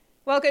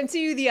Welcome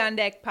to the On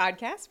Deck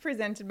podcast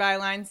presented by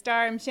Line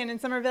Star. I'm Shannon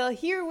Somerville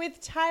here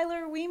with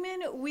Tyler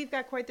Weeman. We've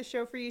got quite the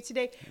show for you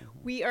today.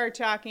 We are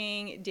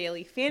talking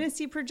daily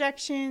fantasy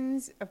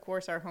projections, of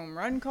course, our home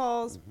run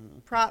calls,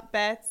 prop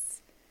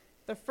bets.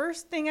 The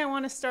first thing I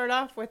want to start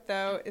off with,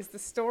 though, is the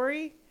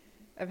story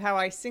of how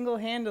I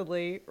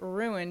single-handedly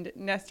ruined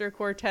Nestor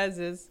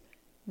Cortez's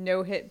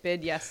no-hit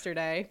bid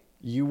yesterday.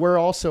 You were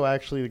also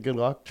actually the good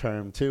luck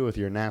charm, too, with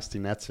your Nasty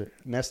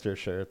Nestor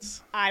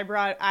shirts.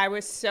 I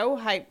was so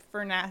hyped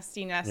for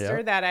Nasty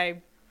Nestor that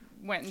I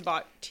went and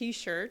bought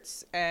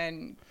T-shirts.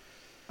 And,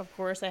 of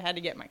course, I had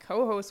to get my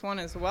co-host one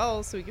as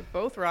well so we could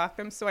both rock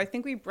them. So I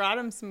think we brought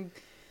him some,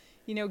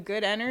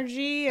 good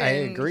energy. And I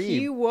agree.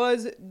 He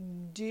was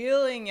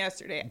dealing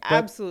yesterday.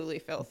 Absolutely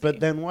filthy. But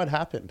then what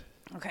happened?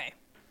 Okay.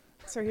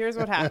 So here's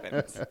what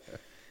happened.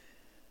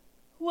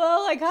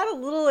 Well, I got a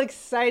little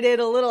excited,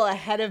 a little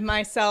ahead of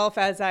myself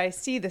as I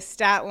see the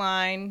stat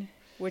line,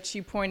 which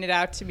you pointed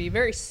out to me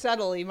very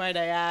subtly, might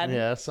I add.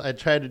 Yes, I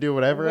tried to do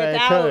whatever I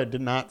could to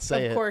not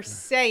say it.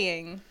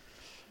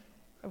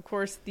 Of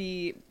course,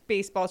 the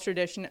baseball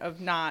tradition of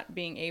not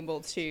being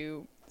able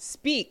to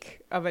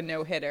speak of a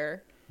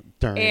no-hitter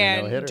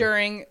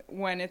during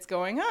when it's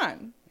going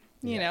on.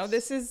 You know,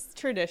 this is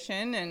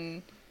tradition,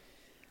 and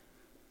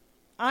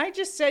I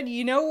just said,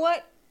 you know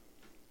what?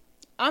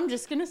 I'm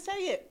just going to say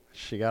it.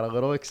 She got a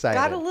little excited.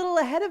 Got a little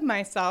ahead of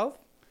myself.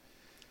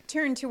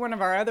 Turned to one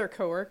of our other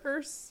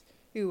coworkers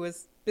who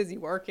was busy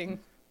working.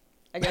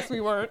 I guess we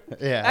weren't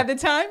at the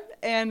time.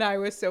 And I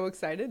was so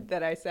excited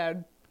that I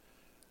said,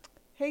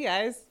 hey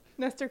guys,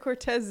 Nestor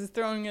Cortez is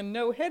throwing a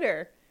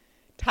no-hitter.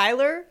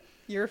 Tyler,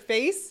 your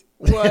face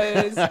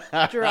was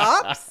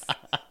drops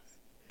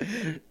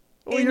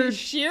in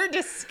sheer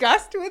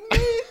disgust with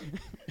me.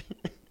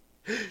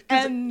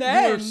 And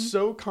then you were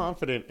so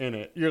confident in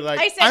it. You're like,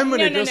 I'm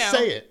going to just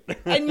say it.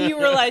 And you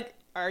were like,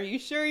 are you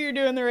sure you're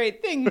doing the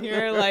right thing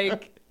here?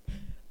 Like,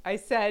 I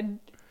said,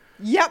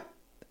 yep,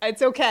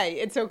 it's okay.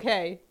 It's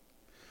okay.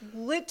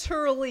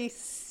 Literally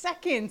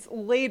seconds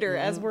later,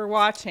 as we're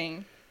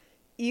watching,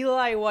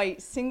 Eli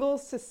White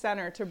singles to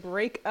center to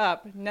break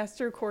up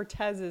Nestor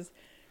Cortez's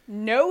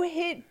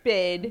no-hit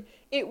bid.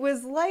 It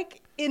was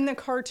like in the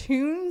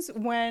cartoons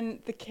when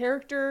the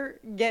character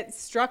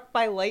gets struck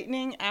by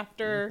lightning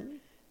after,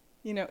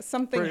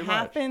 something Pretty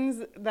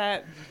happens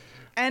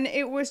and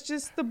it was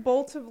just the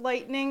bolt of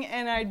lightning,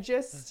 and I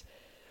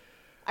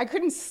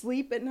couldn't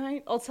sleep at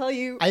night. I'll tell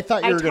you. I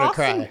thought you were going to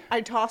cry.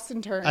 I tossed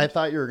and turned. I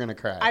thought you were going to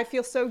cry. I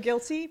feel so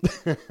guilty.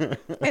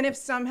 And if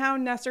somehow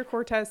Nestor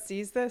Cortez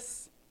sees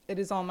this, it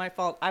is all my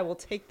fault. I will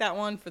take that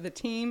one for the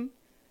team.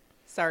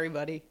 Sorry,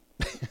 buddy.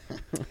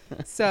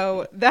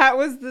 So that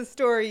was the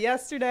story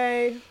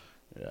yesterday.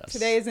 Yes.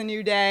 Today is a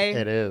new day.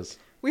 It is.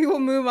 We will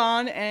move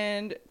on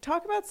and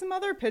talk about some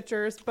other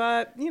pitchers,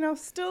 but,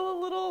 still a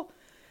little,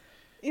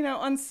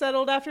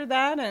 unsettled after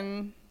that.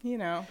 And,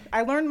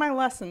 I learned my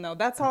lesson, though.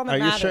 That's all that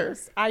matters. You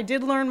sure? I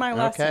did learn my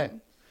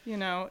lesson.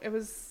 Okay. It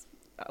was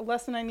a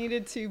lesson I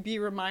needed to be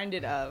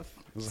reminded of.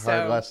 It was a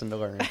hard lesson to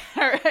learn.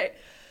 All right.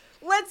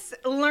 Let's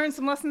learn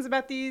some lessons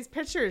about these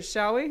pitchers,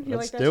 shall we?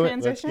 Let's do it.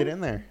 Let's get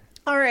in there.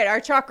 All right, our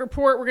chalk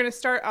report. We're going to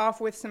start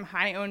off with some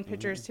high-owned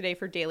pitchers today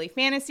for daily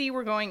fantasy.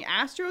 We're going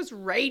Astros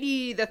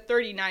righty, the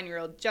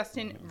 39-year-old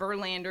Justin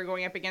Verlander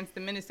going up against the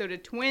Minnesota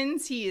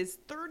Twins. He is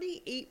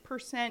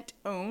 38%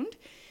 owned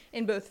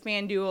in both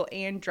FanDuel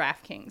and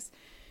DraftKings.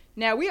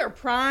 Now, we are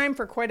primed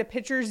for quite a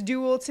pitcher's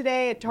duel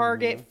today at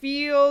Target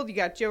Field. You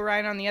got Joe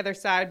Ryan on the other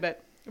side,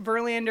 but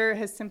Verlander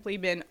has simply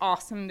been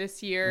awesome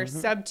this year,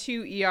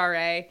 sub-2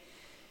 ERA.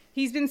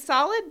 He's been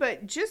solid,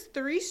 but just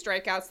 3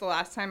 strikeouts the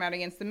last time out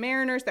against the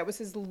Mariners. That was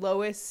his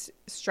lowest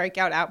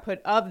strikeout output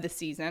of the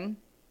season.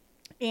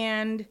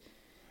 And,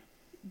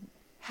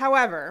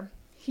 however,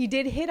 he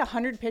did hit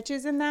 100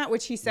 pitches in that,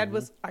 which he said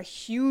was a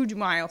huge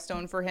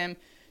milestone for him.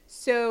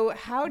 So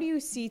how do you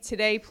see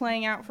today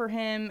playing out for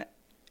him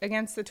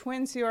against the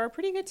Twins, who are a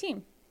pretty good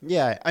team?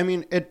 Yeah, I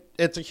mean,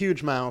 it's a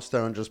huge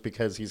milestone just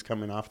because he's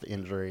coming off the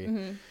injury.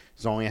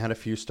 He's only had a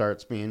few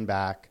starts being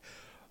back.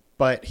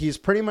 But he's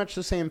pretty much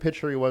the same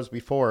pitcher he was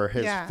before.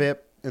 His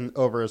FIP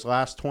over his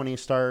last 20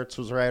 starts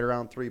was right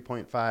around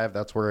 3.5.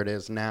 That's where it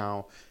is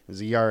now.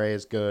 His ERA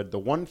is good. The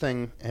one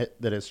thing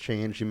that has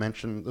changed, you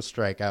mentioned the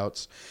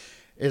strikeouts,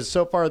 is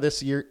so far this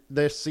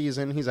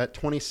season, he's at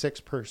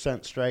 26%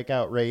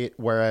 strikeout rate,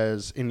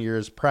 whereas in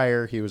years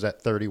prior, he was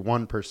at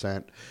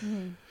 31%.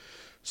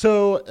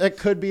 So it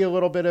could be a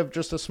little bit of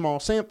just a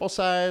small sample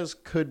size.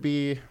 Could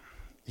be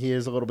he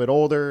is a little bit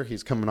older.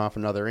 He's coming off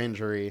another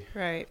injury.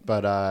 Right.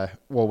 But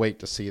we'll wait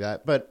to see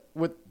that. But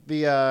with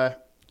the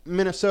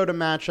Minnesota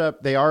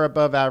matchup, they are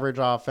above average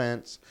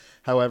offense.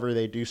 However,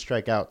 they do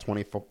strike out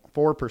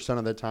 24%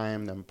 of the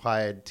time. The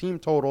implied team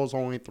total is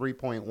only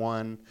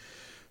 3.1.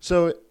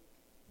 So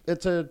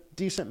it's a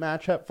decent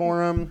matchup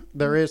for him.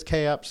 There is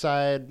K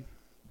upside,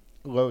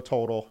 low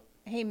total.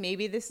 Hey,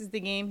 maybe this is the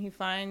game he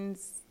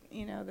finds,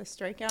 the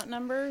strikeout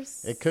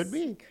numbers. It could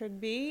be. Could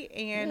be.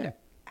 And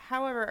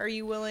However, are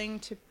you willing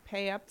to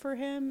pay up for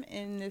him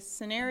in this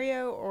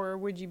scenario, or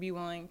would you be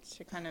willing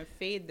to kind of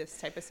fade this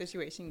type of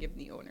situation given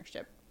the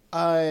ownership?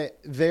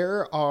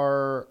 There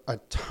are a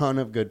ton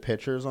of good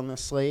pitchers on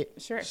this slate.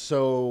 Sure.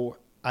 So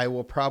I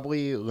will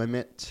probably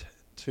limit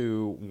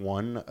to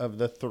one of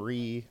the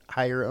three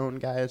higher owned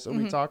guys that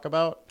we talk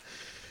about.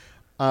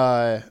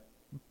 But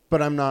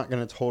I'm not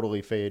going to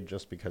totally fade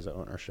just because of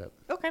ownership.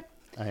 Okay.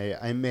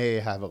 I may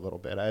have a little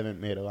bit. I haven't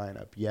made a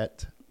lineup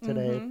yet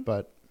today,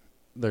 but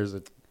there's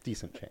a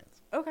decent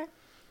chance. Okay.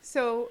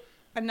 So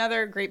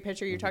another great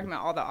pitcher. You're talking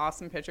about all the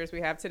awesome pitchers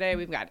we have today.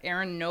 We've got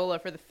Aaron Nola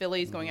for the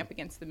Phillies going up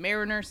against the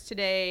Mariners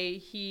today.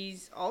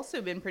 He's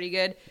also been pretty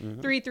good.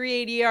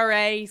 3.38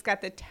 ERA. He's got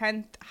the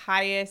 10th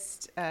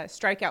highest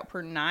strikeout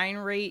per 9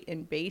 rate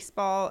in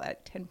baseball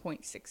at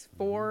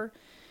 10.64.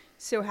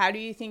 So how do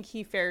you think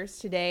he fares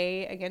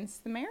today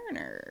against the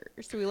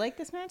Mariners? Do we like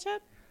this matchup?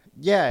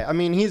 Yeah, I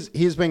mean, he's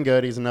been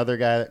good. He's another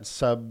guy that's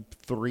sub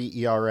 3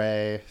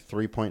 ERA,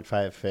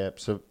 3.5 FIP.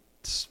 So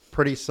it's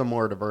pretty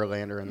similar to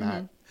Verlander in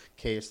that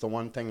case. The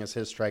one thing is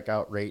his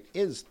strikeout rate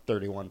is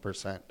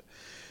 31%.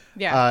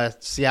 Yeah.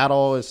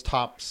 Seattle is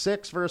top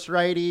 6 versus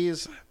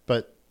righties,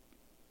 but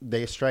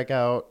they strike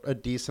out a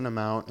decent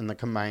amount, and the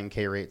combined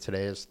K rate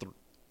today is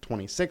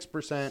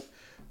 26%,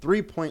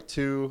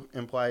 3.2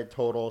 implied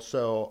total.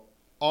 So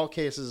all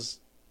cases,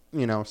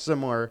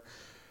 similar.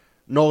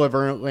 Nola,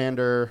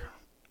 Verlander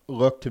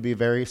look to be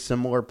very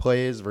similar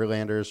plays.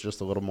 Verlander is just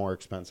a little more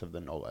expensive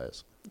than Nola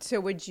is. So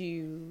would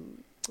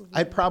you...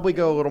 I'd probably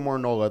go a little more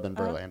Nola than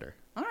Verlander.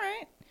 All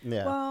right.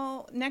 Yeah.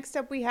 Well, next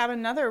up we have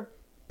another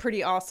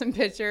pretty awesome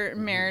pitcher,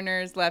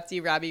 Mariners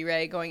lefty Robbie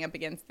Ray, going up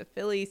against the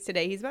Phillies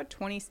today. He's about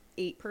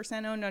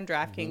 28% owned on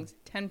DraftKings,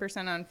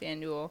 10% on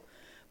FanDuel.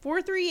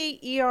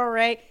 4.38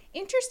 ERA.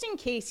 Interesting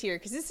case here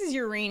because this is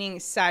your reigning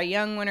Cy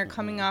Young winner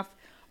coming off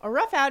a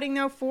rough outing,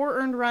 though. 4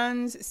 earned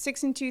runs,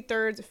 6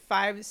 2/3,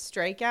 5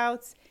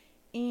 strikeouts.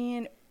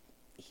 And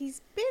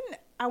he's been,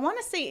 I want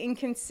to say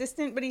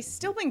inconsistent, but he's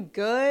still been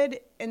good.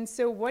 And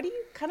so what do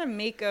you kind of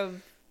make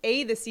of,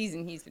 A, the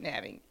season he's been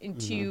having, and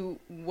 2,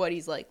 what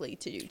he's likely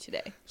to do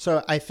today?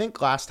 So I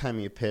think last time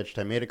you pitched,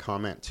 I made a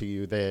comment to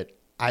you that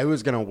I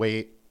was going to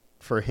wait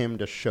for him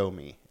to show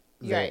me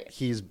that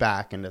he's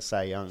back into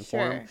Cy Young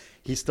form.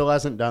 He still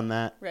hasn't done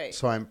that. Right.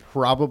 So I'm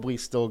probably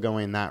still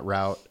going that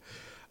route.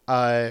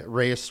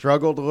 Ray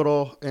struggled a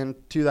little in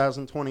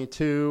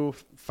 2022,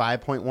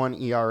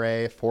 5.1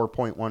 ERA,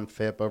 4.1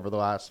 FIP over the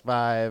last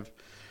 5.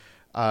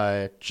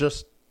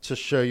 Just to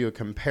show you a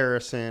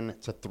comparison,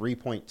 it's a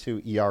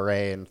 3.2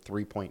 ERA and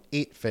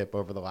 3.8 FIP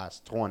over the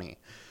last 20.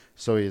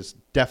 So he's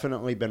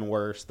definitely been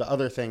worse. The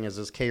other thing is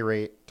his K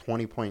rate,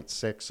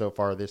 20.6 so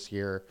far this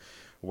year,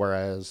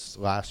 whereas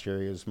last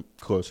year he was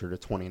closer to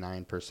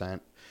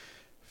 29%.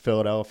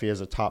 Philadelphia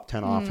is a top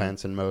 10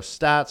 offense in most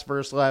stats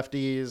versus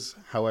lefties.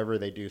 However,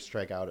 they do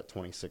strike out at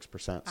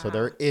 26%. So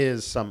there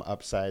is some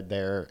upside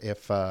there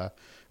if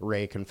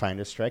Ray can find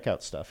his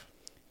strikeout stuff.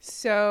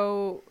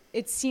 So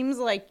it seems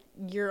like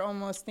you're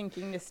almost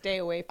thinking to stay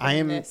away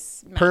from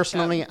this matchup.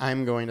 Personally,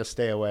 I'm going to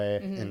stay away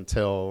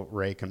until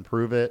Ray can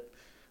prove it.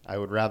 I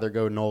would rather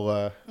go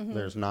Nola.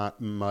 There's not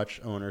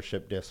much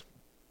ownership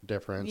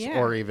difference,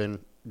 or even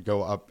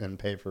go up and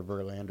pay for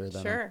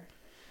Verlander. Sure.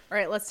 All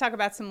right, let's talk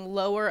about some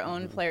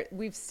lower-owned players.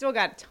 We've still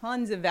got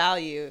tons of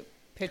value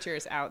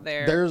pitchers out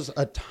there. There's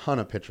a ton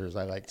of pitchers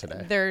I like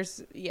today.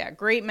 There's,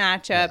 great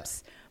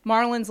matchups. Yeah.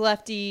 Marlins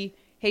lefty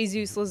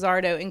Jesus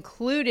Luzardo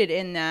included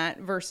in that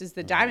versus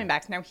the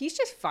Diamondbacks. Now, he's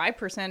just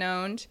 5%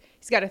 owned.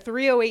 He's got a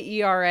 3.08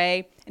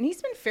 ERA, and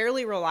he's been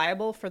fairly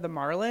reliable for the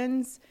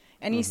Marlins.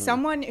 And he's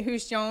someone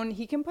who's shown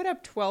he can put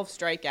up 12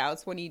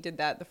 strikeouts when he did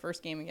that the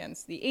first game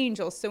against the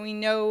Angels. So we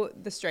know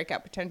the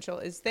strikeout potential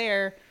is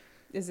there.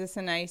 Is this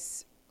a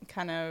nice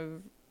kind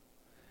of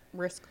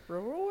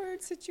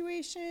risk-reward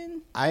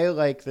situation? I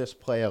like this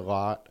play a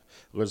lot.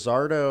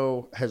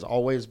 Luzardo has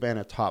always been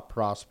a top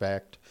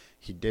prospect.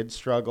 He did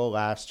struggle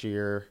last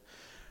year.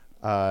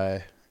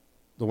 Went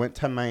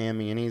to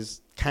Miami, and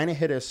he's kind of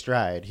hit his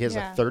stride. He has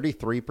a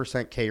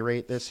 33% K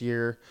rate this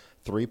year,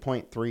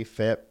 3.3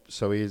 FIP,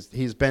 so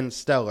he's been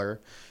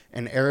stellar.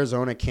 And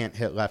Arizona can't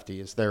hit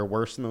lefties. They're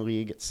worse in the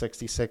league at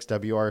 66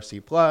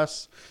 WRC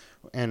plus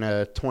and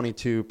a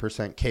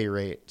 22% K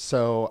rate.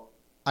 So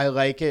I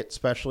like it,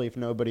 especially if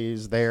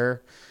nobody's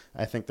there.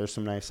 I think there's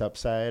some nice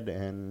upside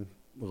and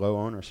low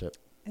ownership.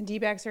 And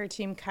D-backs are a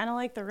team kind of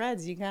like the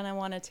Reds. You kind of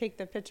want to take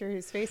the pitcher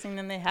who's facing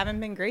them. They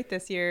haven't been great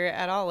this year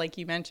at all, like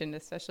you mentioned,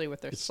 especially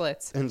with their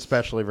splits. And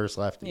especially versus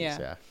lefties,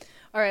 yeah.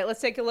 All right,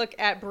 let's take a look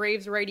at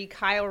Braves righty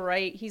Kyle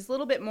Wright. He's a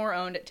little bit more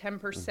owned at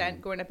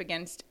 10%, going up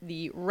against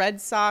the Red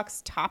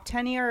Sox, top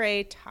 10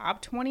 ERA,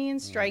 top 20 in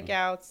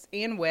strikeouts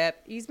and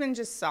whip. He's been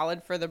just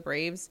solid for the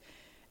Braves.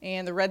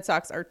 And the Red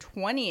Sox are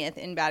 20th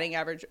in batting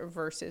average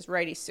versus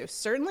righties. So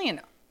certainly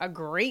a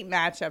great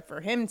matchup for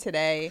him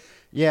today.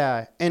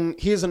 Yeah, and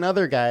he's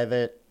another guy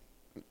that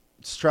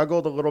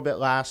struggled a little bit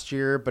last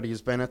year, but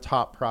he's been a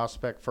top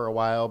prospect for a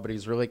while, but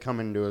he's really come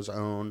into his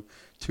own.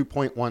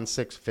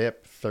 2.16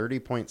 FIP,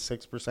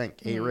 30.6%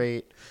 K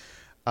rate.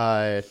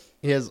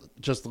 He has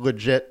just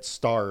legit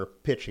star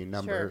pitching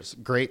numbers.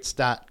 Sure. Great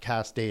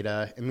StatCast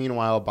data. And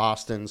meanwhile,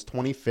 Boston's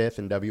 25th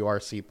in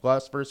WRC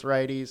plus versus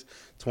righties,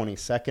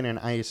 22nd in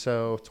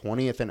ISO,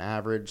 20th in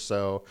average.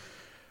 So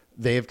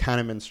they've kind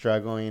of been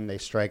struggling. They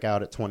strike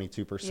out at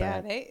 22%.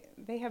 Yeah,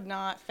 they have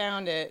not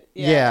found it.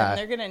 Yeah. And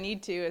they're going to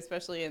need to,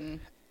 especially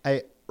in...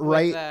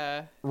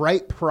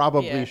 Wright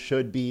probably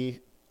should be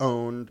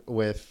owned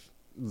with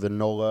the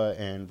Nola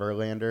and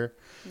Verlander.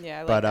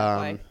 Yeah, I like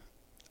that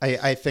play.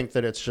 I think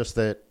that it's just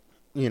that,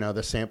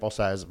 the sample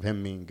size of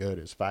him being good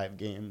is 5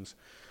 games,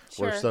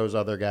 whereas those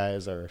other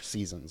guys are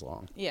seasons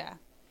long. Yeah.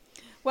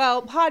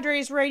 Well,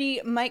 Padres righty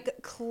Mike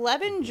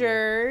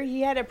Clevinger,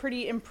 he had a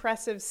pretty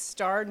impressive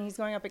start, and he's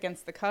going up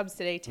against the Cubs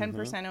today,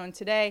 10% owned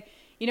today.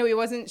 He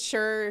wasn't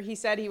sure. He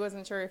said he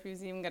wasn't sure if he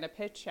was even going to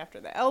pitch after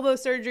the elbow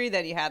surgery.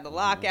 Then he had the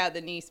lockout, the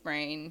knee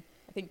sprain.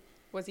 I think,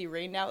 was he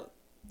rained out?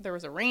 There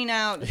was a rain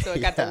out, so it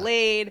got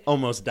delayed.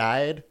 Almost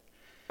died.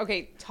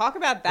 Okay, talk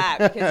about that,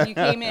 because you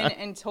came in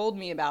and told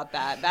me about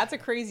that. That's a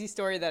crazy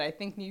story that I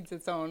think needs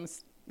its own.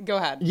 Go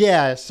ahead.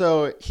 Yeah,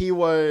 so he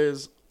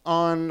was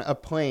on a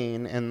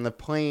plane, and the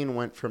plane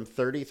went from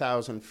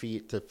 30,000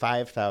 feet to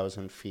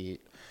 5,000 feet,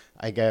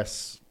 I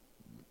guess.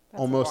 That's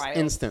almost wild.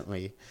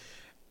 Instantly.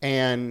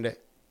 And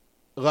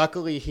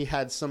luckily he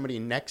had somebody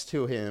next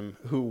to him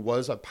who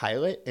was a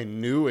pilot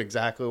and knew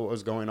exactly what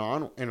was going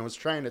on and was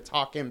trying to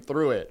talk him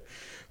through it.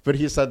 But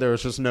he said there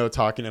was just no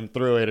talking him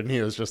through it, and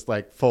he was just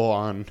like full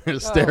on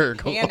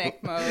hysterical.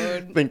 Panic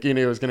mode. Thinking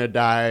he was going to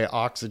die.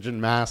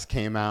 Oxygen mask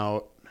came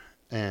out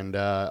and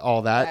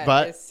all that.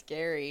 That is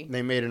scary.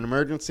 They made an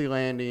emergency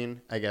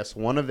landing. I guess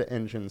one of the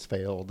engines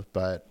failed,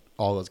 but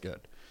all is good.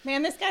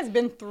 Man, this guy's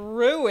been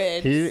through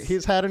it.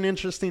 He's had an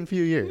interesting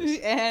few years.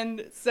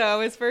 And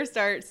so his first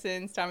start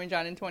since Tommy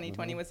John in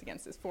 2020 was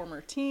against his former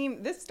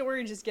team. This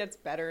story just gets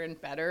better and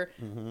better.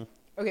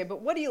 Okay,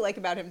 but what do you like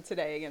about him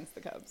today against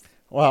the Cubs?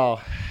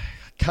 Well,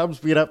 Cubs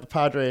beat up the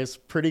Padres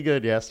pretty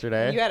good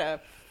yesterday. You had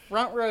a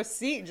front row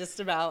seat just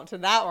about to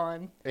that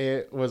one.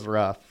 It was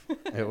rough.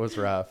 It was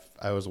rough.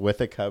 I was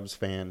with a Cubs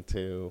fan,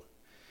 too.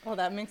 Oh,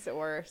 that makes it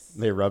worse.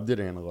 They rubbed it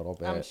in a little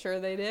bit. I'm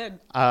sure they did.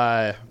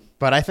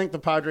 But I think the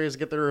Padres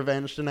get their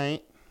revenge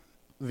tonight.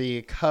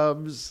 The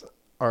Cubs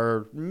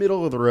are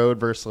middle of the road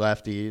versus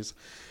lefties.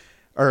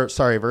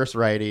 Versus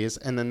righties.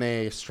 And then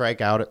they strike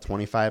out at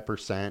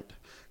 25%.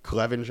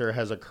 Clevinger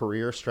has a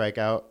career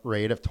strikeout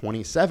rate of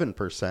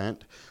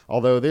 27%.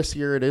 Although this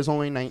year it is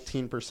only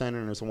 19%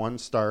 in his one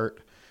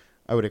start.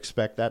 I would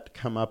expect that to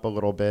come up a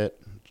little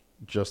bit,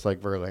 just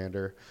like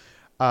Verlander.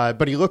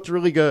 But he looked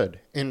really good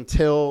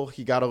until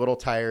he got a little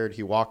tired.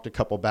 He walked a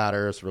couple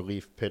batters.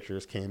 Relief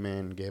pitchers came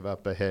in, gave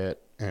up a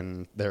hit,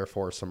 and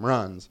therefore some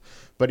runs.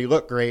 But he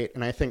looked great,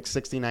 and I think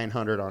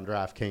 $6,900 on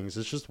DraftKings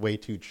is just way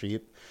too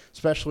cheap,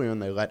 especially when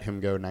they let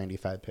him go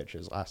 95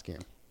 pitches last game.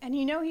 And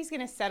he's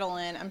going to settle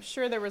in. I'm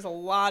sure there was a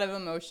lot of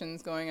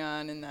emotions going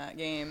on in that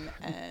game.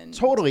 And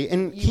totally.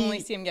 And you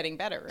only see him getting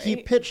better, right? He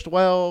pitched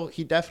well.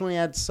 He definitely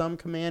had some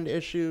command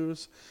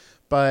issues.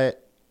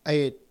 But,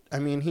 I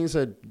mean, he's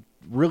a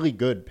really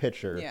good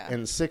pitcher. Yeah.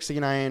 And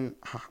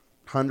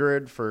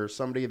 $6,900 for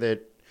somebody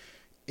that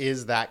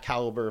is that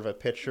caliber of a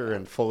pitcher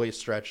and fully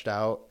stretched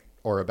out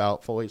or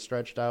about fully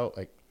stretched out.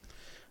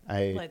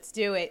 Let's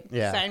do it.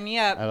 Yeah, sign me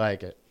up. I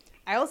like it.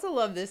 I also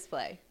love this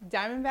play.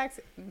 Diamondbacks,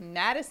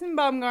 Madison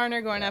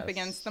Bumgarner going up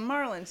against the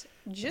Marlins.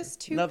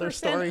 Just 2% Another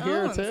story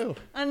owned. here, too.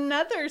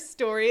 Another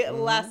story.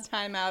 Last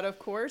time out, of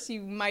course.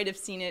 You might have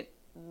seen it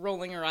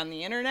rolling around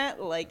the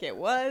internet like it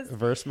was.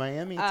 Versus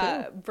Miami,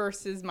 too.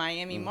 Versus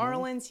Miami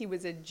Marlins. He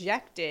was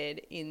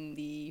ejected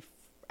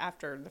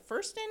after the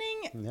first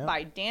inning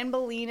by Dan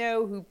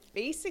Bellino, who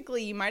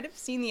basically, you might have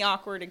seen the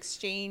awkward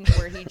exchange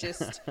where he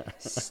just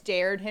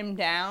stared him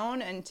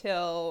down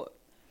until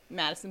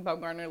Madison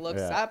Bumgarner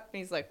looks up and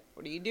he's like,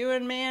 "What are you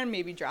doing, man?"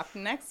 Maybe dropped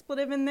an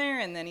expletive in there,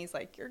 and then he's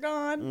like, "You're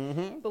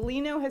gone."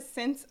 Bellino has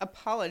since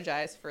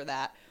apologized for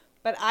that.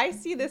 But I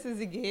see this as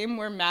a game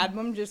where Mad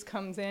Bum just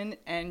comes in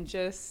and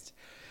just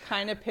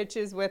kind of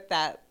pitches with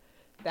that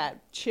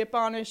chip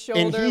on his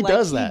shoulder. And he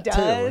does that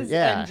too.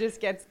 Yeah. And just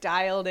gets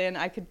dialed in.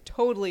 I could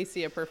totally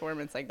see a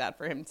performance like that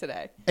for him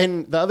today.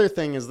 And the other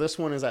thing is this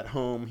one is at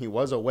home. He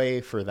was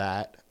away for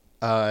that.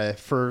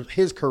 For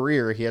his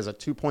career, he has a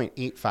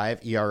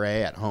 2.85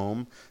 ERA at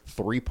home,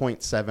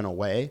 3.7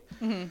 away.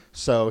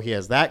 So he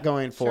has that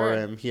going for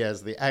him. He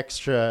has the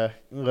extra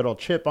little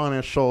chip on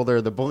his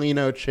shoulder, the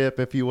Bellino chip,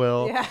 if you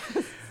will. Yeah.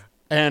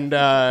 And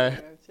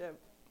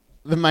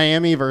the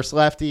Miami versus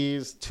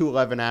lefties,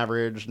 211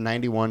 average,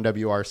 91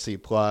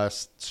 WRC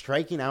plus,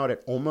 striking out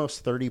at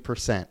almost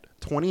 30%,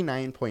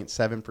 29.7%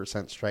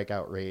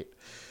 strikeout rate.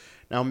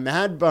 Now,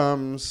 Mad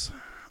Bum's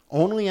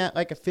only at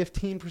like a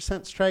 15%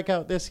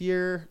 strikeout this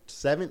year,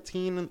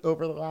 17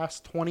 over the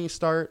last 20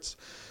 starts.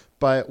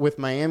 But with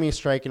Miami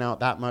striking out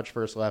that much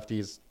versus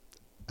lefties,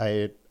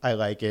 I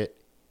like it.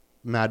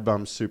 Mad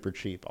Bum's super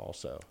cheap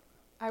also.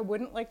 I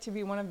wouldn't like to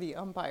be one of the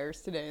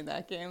umpires today in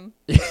that game.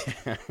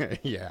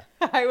 Yeah.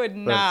 I would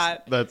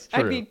not. That's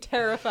true. I'd be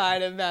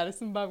terrified of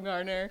Madison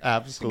Bumgarner.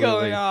 Absolutely.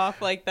 Going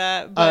off like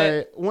that.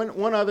 But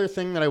one other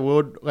thing that I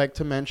would like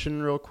to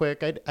mention real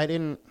quick, I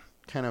didn't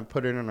kind of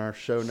put it in our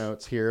show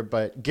notes here,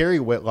 but Gary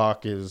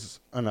Whitlock is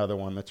another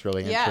one that's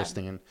really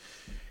interesting.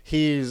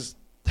 He's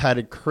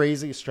had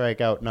crazy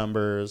strikeout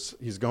numbers.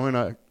 He's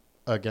going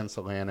against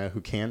Atlanta, who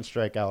can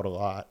strike out a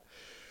lot.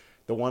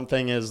 The one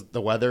thing is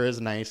the weather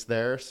is nice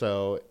there,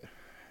 so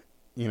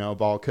a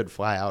ball could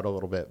fly out a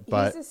little bit.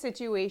 But he's a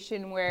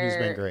situation where he's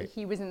been great.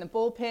 He was in the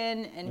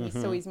bullpen, and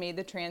he's made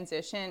the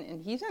transition,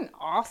 and he's been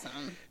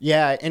awesome.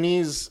 Yeah, and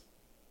he's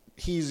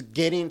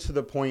getting to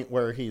the point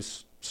where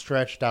he's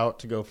stretched out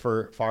to go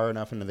far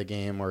enough into the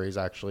game where he's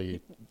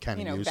actually kind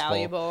of useful.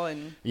 Valuable.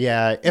 And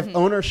if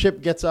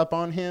ownership gets up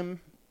on him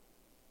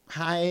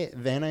high,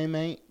 then I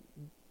might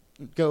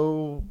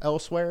go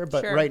elsewhere,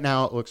 but right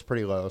now it looks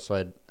pretty low,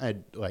 so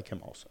I'd like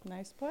him also.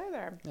 Nice play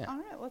there. Yeah. All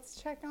right,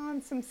 let's check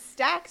on some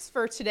stacks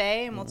for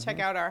today, and we'll check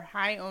out our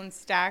high-owned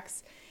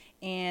stacks.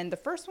 And the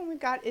first one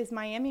we've got is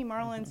Miami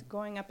Marlins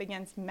going up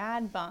against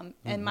Mad Bum,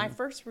 and my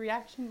first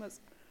reaction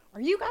was, are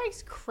you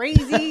guys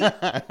crazy?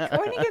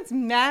 Going against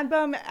Mad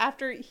Bum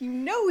after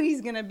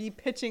he's going to be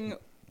pitching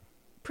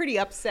pretty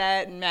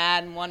upset and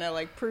mad and want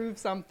to prove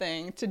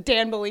something to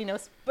Dan Bellino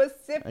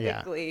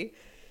specifically. Yeah.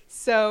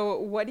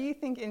 So what do you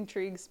think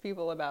intrigues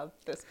people about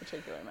this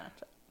particular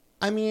matchup?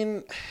 I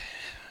mean,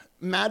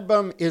 Mad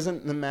Bum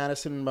isn't the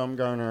Madison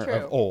Bumgarner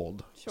of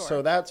old. Sure.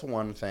 So that's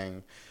one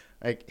thing.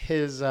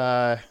 His FIP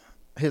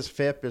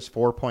is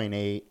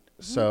 4.8,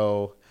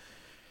 so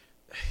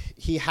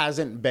he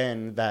hasn't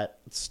been that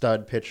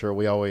stud pitcher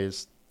we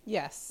always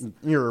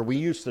we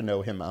used to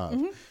know him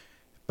of.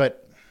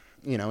 But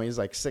he's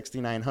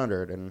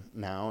 6,900 and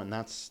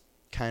that's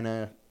kind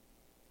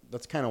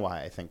of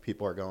why I think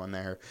people are going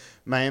there.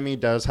 Miami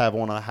does have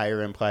one of the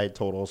higher implied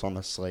totals on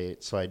the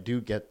slate, so I do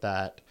get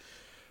that.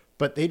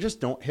 But they just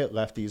don't hit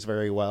lefties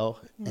very well.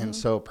 And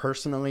so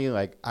personally,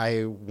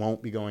 I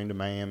won't be going to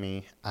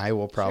Miami. I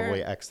will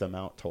probably X them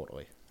out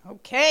totally.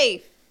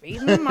 Okay,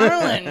 feeding the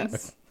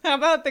Marlins. How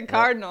about the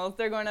Cardinals?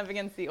 They're going up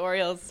against the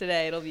Orioles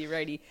today. It'll be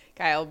righty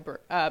Kyle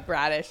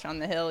Bradish on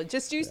the hill.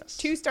 Just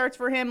two starts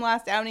for him.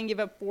 Last outing, gave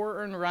up 4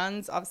 earned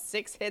runs off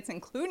 6 hits,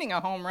 including a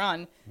home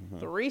run.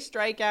 3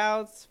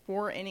 strikeouts,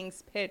 4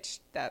 innings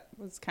pitched. That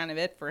was kind of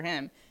it for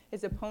him.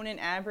 His opponent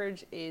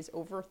average is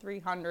over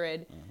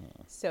 300.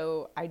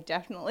 So I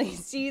definitely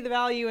see the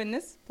value in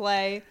this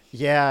play.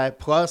 Yeah,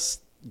 plus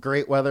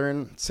great weather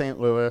in St.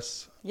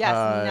 Louis. Yes,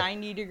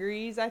 90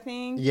 degrees, I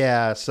think.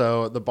 Yeah,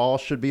 so the ball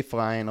should be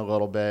flying a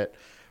little bit.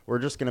 We're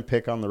just going to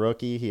pick on the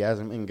rookie. He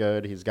hasn't been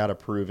good. He's got to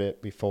prove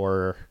it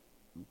before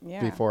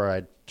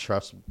I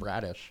trust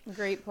Bradish.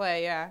 Great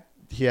play, yeah.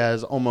 He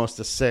has almost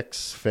a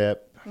 6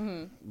 FIP,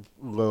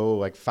 low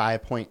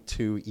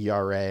 5.2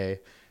 ERA,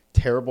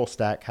 terrible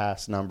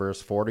StatCast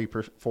numbers,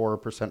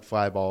 44%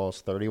 fly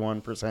balls,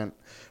 31%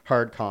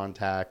 hard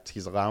contact.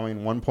 He's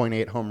allowing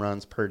 1.8 home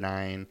runs per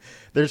 9.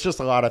 There's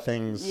just a lot of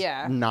things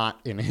not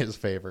in his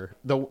favor.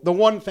 The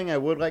one thing I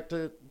would like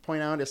to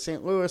point out is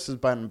St. Louis has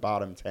been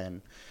bottom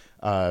 10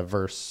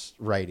 versus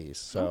righties.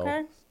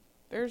 So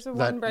there's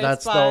one bright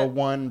that's spot. That's the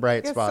one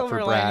bright spot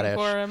for Bradish.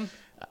 For him.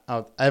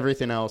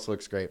 Everything else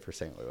looks great for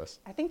St. Louis.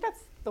 I think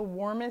that's the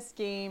warmest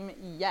game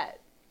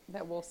yet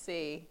that we'll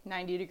see.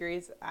 90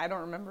 degrees. I don't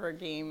remember a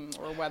game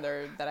or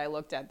weather that I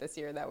looked at this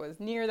year that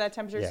was near that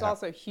temperature. It's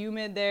also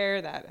humid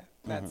there.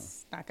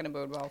 That's not going to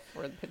bode well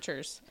for the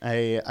pitchers.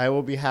 I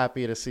will be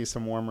happy to see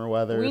some warmer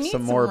weather, we need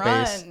some more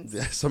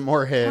runs. some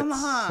more hits, Come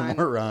on. some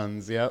more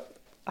runs. Yep.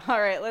 All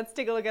right, let's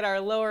take a look at our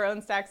lower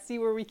owned stacks, see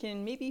where we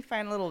can maybe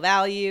find a little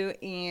value.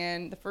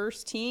 And the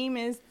first team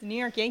is the New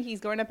York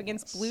Yankees going up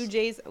against Blue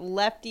Jays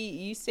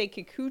lefty Yusei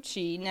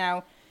Kikuchi.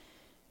 Now,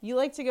 you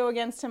like to go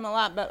against him a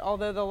lot, but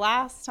although the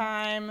last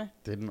time it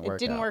didn't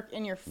work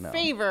in your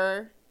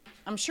favor,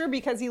 I'm sure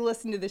because he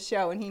listened to the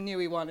show and he knew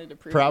he wanted to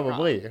prove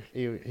Probably.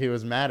 He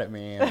was mad at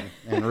me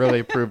and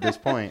really proved his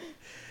point.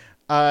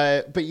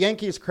 But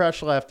Yankees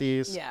crush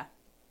lefties. Yeah.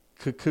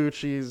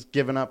 Kikuchi's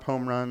given up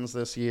home runs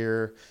this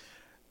year.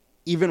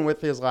 Even with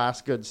his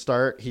last good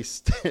start,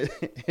 his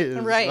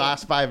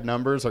last 5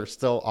 numbers are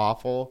still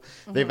awful.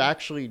 They've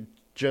actually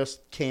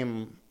just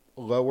came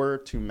lower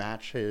to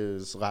match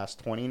his last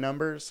 20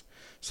 numbers.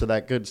 So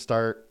that good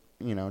start,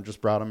 just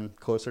brought him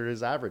closer to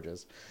his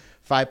averages.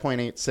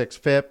 5.86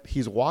 FIP.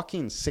 He's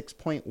walking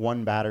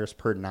 6.1 batters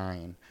per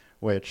 9,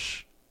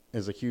 which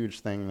is a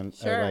huge thing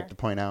that I'd like to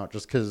point out.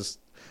 Just because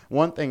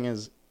one thing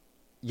is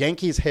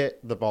Yankees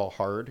hit the ball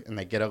hard and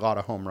they get a lot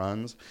of home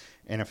runs.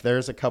 And if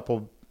there's a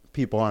couple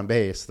people on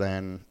base,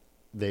 then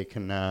they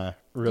can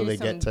really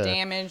get to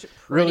damage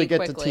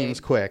to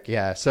teams quick.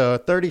 Yeah. So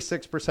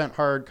 36%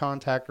 hard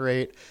contact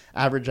rate,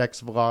 average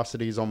X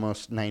velocity is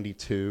almost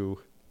 92.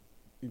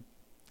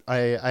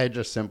 I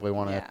just simply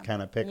want to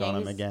kind of pick on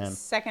him again.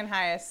 Second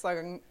highest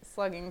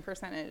slugging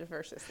percentage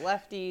versus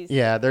lefties.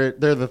 Yeah, they're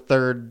the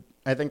third.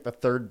 I think the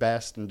third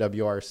best in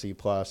WRC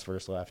plus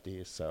versus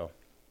lefties. So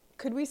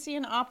Could we see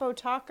an Oppo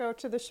Taco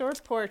to the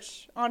short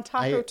porch on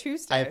Taco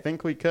Tuesday? I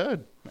think we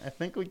could.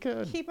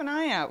 Keep an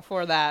eye out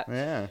for that.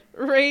 Yeah.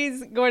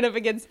 Rays going up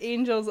against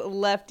Angels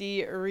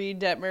lefty Reed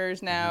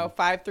Detmers now.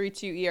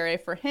 5.32 ERA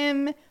for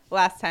him.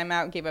 Last time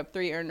out, gave up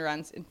 3 earned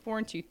runs in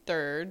 4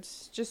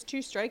 2/3, just 2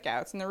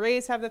 strikeouts. And the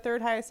Rays have the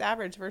 3rd highest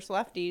average versus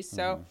lefties.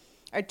 So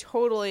I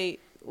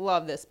totally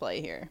love this play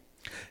here.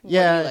 What do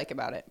you like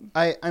about it?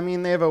 I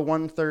mean, they have a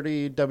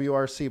 130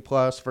 WRC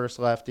plus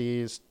versus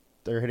lefties.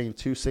 They're hitting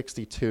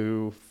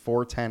 262,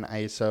 410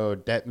 ISO.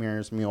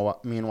 Detmers,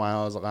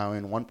 meanwhile, is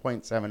allowing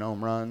 1.7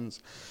 home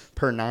runs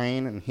per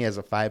 9, and he has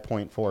a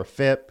 5.4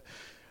 FIP.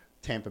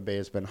 Tampa Bay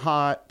has been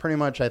hot. Pretty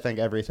much, I think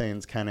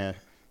everything's kind of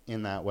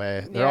in that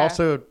way. They're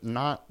also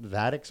not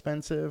that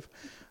expensive.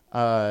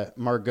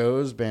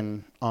 Margot's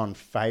been on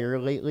fire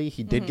lately.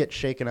 He did get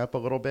shaken up a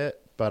little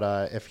bit,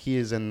 but if he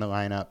is in the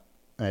lineup,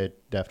 I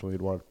definitely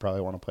would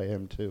probably want to play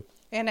him too.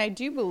 And I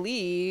do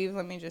believe,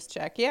 let me just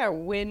check. Yeah,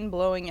 wind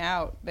blowing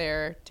out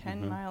there,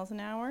 10 miles an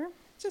hour.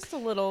 Just a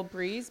little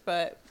breeze,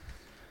 but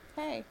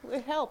hey,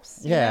 it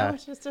helps. Yeah. You know?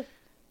 It's just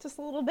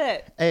a little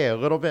bit. Hey, a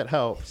little bit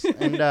helps.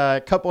 And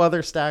a couple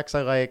other stacks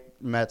I like: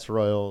 Mets,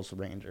 Royals,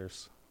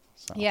 Rangers.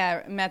 So.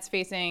 Yeah, Mets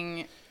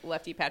facing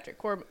lefty Patrick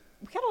Corbin.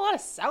 We got a lot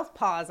of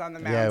southpaws on the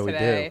mound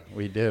today.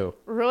 We do.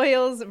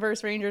 Royals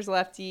versus Rangers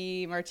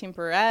lefty Martin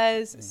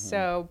Perez.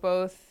 So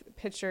both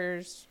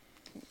pitchers,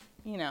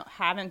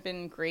 haven't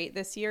been great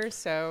this year.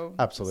 So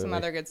absolutely some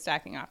other good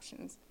stacking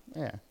options.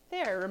 Yeah.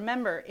 There,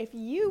 remember, if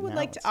you would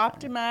like to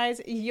optimize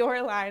your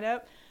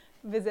lineup,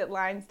 visit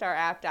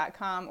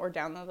linestarapp.com or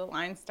download the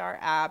Linestar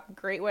app.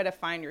 Great way to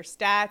find your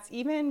stats,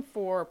 even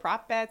for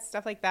prop bets,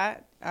 stuff like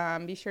that.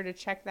 Be sure to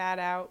check that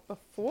out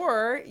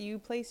before you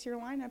place your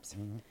lineups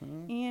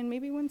and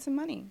maybe win some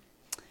money.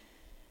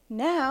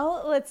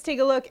 Now, let's take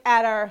a look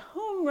at our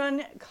home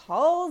run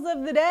calls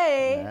of the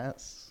day.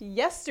 Yes.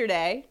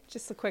 Yesterday,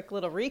 just a quick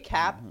little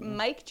recap,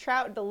 Mike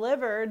Trout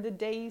delivered the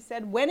day you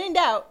said, when in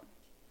doubt,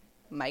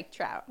 Mike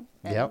Trout.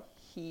 And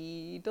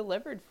he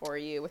delivered for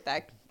you with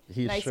that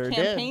nice sure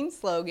campaign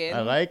slogan.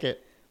 I like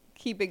it.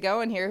 Keep it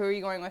going here. Who are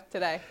you going with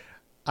today?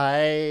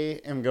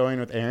 I am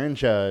going with Aaron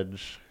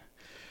Judge.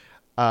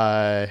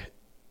 You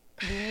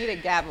need a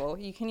gavel.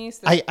 You can use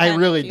this I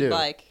really if you'd do.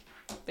 like.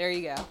 There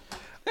you go.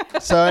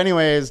 So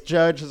anyways,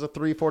 Judge is a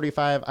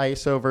 345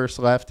 ISO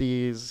versus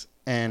lefties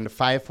and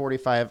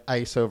 545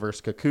 ISO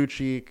versus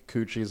Kikuchi.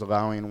 Kikuchi's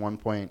allowing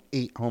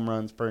 1.8 home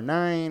runs per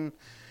 9.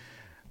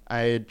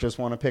 I just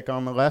want to pick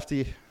on the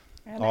lefty.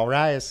 All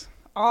rise.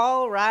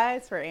 All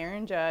rise for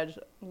Aaron Judge.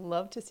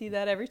 Love to see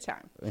that every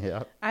time.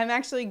 Yeah. I'm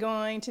actually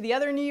going to the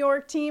other New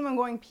York team. I'm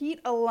going Pete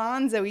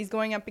Alonso. He's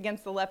going up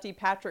against the lefty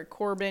Patrick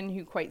Corbin,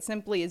 who quite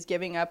simply is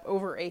giving up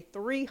over a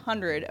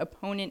 300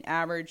 opponent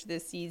average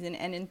this season.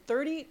 And in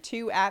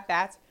 32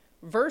 at-bats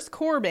versus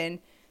Corbin,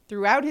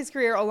 throughout his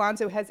career,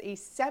 Alonso has a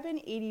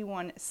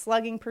 .781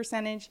 slugging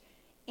percentage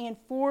and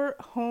 4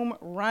 home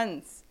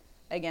runs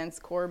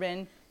against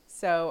Corbin.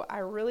 So I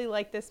really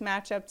like this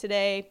matchup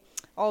today.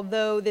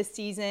 Although this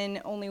season,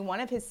 only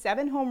one of his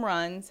 7 home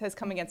runs has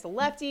come against a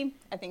lefty.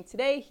 I think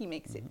today he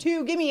makes it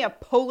 2. Give me a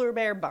polar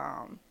bear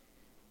bomb.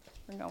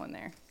 We're going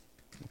there.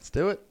 Let's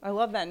do it. I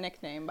love that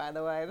nickname, by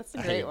the way. That's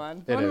a great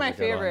one. One of my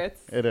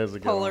favorites. It is a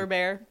good Polar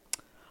bear.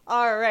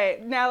 All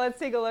right. Now let's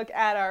take a look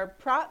at our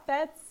prop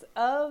bets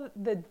of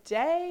the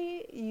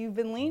day. You've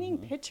been leaning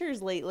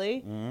pitchers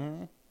lately.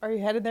 Are you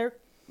headed there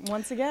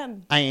once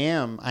again? I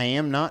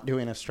am not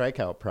doing a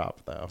strikeout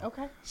prop, though.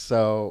 Okay.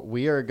 So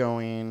we are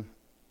going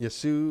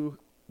Yasu.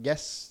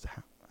 Yes.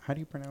 How do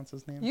you pronounce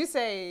his name?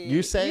 Yusei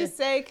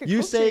Kikuchi.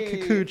 Yusei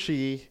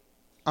Kikuchi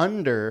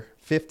under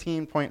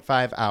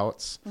 15.5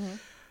 outs. I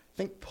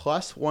think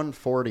plus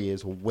 140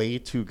 is way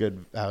too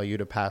good value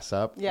to pass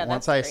up. Yeah,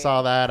 Once I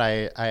saw that,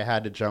 I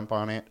had to jump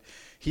on it.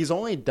 He's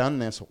only done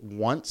this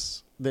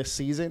once this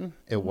season.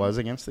 It was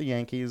against the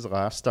Yankees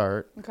last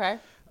start. Okay.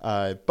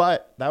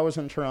 But that was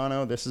in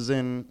Toronto. This is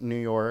in New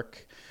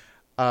York.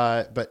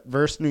 But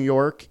versus New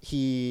York,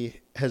 he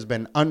has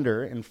been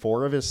under in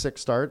 4 of his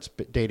 6 starts,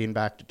 but dating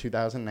back to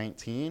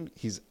 2019.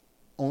 He's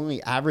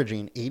only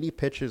averaging 80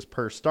 pitches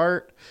per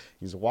start.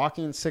 He's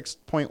walking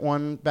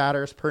 6.1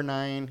 batters per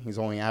 9. He's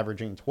only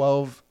averaging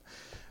 12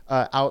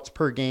 outs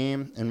per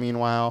game. And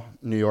meanwhile,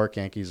 New York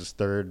Yankees is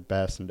 3rd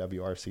best in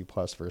WRC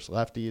plus versus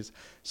lefties.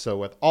 So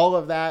with all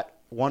of that,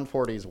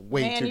 140 is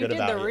way too good a value.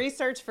 Man, you did the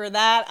research for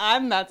that.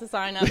 I'm about to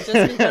sign up just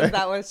because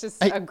that was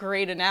just a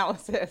great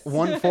analysis.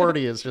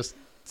 140 is just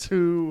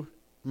too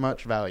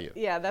much value.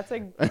 Yeah, that's a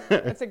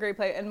great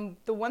play. And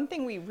the one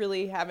thing we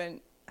really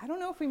haven't, I don't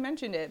know if we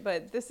mentioned it,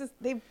 but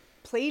they've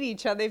played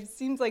each other. It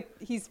seems like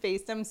he's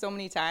faced them so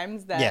many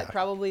times that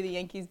probably the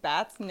Yankees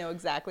bats know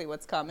exactly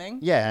what's coming.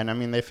 Yeah, and I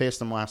mean, they faced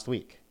them last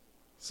week.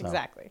 So.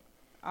 Exactly.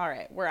 All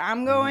right, where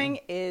I'm going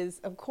is,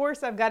 of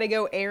course, I've got to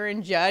go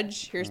Aaron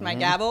Judge. Here's my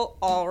gavel.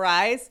 All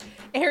rise.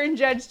 Aaron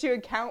Judge to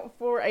account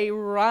for a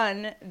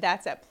run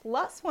that's at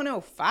plus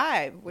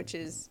 105, which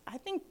is, I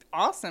think,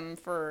 awesome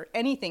for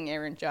anything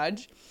Aaron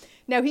Judge.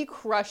 Now, he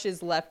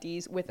crushes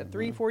lefties with a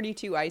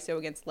 342 ISO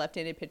against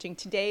left-handed pitching.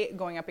 Today,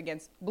 going up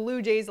against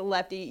Blue Jays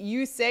lefty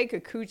Yusei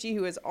Kikuchi,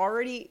 who has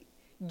already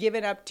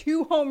given up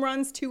 2 home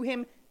runs to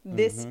him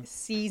this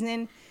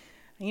season.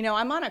 You know,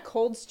 I'm on a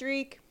cold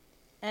streak,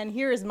 and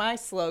here is my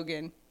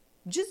slogan.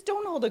 Just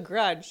don't hold a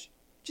grudge.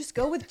 Just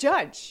go with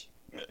Judge.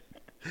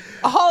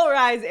 All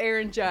rise,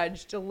 Aaron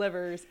Judge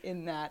delivers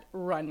in that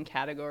run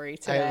category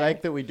today. I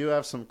like that we do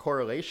have some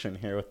correlation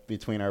here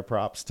between our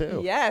props,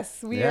 too.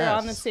 Yes, we are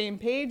on the same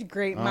page.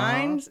 Great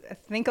minds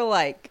think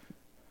alike.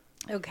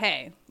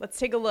 Okay, let's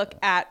take a look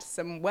at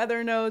some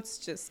weather notes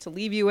just to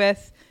leave you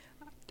with.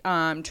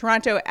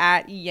 Toronto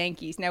at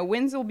Yankees. Now,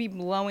 winds will be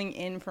blowing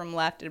in from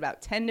left at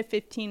about 10 to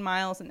 15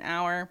 miles an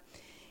hour.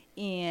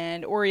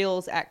 And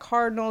Orioles at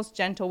Cardinals,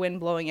 gentle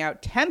wind blowing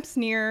out. Temps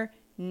near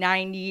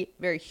 90,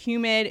 very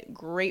humid,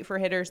 great for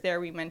hitters there.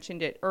 We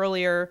mentioned it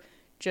earlier.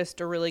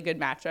 Just a really good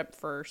matchup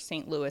for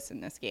St. Louis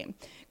in this game.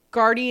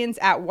 Guardians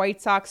at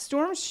White Sox.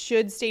 Storms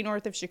should stay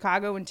north of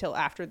Chicago until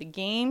after the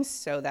games,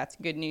 so that's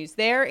good news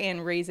there.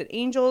 And Rays at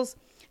Angels,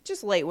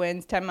 just light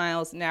winds, 10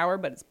 miles an hour,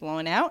 but it's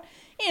blowing out.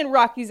 And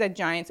Rockies at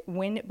Giants,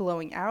 wind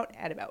blowing out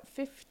at about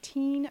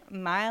 15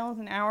 miles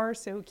an hour,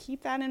 so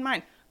keep that in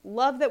mind.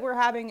 Love that we're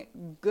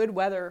having good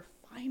weather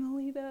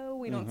finally, though.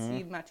 We don't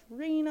see much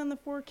rain on the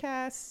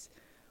forecast.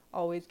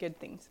 Always good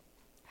things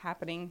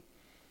happening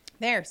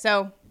there.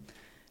 So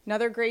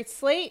another great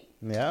slate.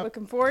 Yeah.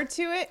 Looking forward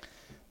to it.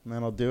 And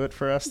that'll do it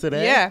for us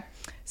today. Yeah.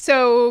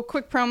 So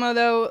quick promo,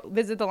 though.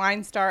 Visit the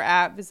Line Star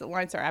app. Visit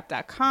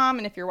linestarapp.com.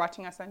 And if you're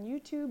watching us on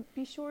YouTube,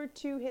 be sure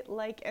to hit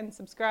like and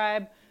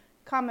subscribe.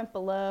 Comment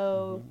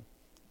below.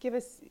 Give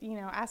us,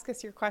 ask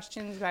us your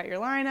questions about your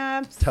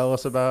lineups. Tell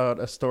us about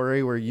a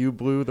story where you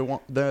blew the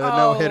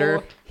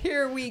no-hitter.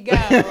 Here we go.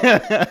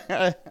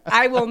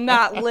 I will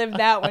not live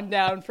that one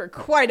down for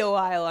quite a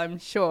while, I'm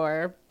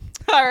sure.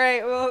 All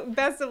right. Well,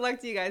 best of luck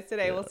to you guys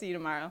today. We'll see you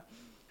tomorrow.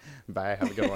 Bye. Have a good one.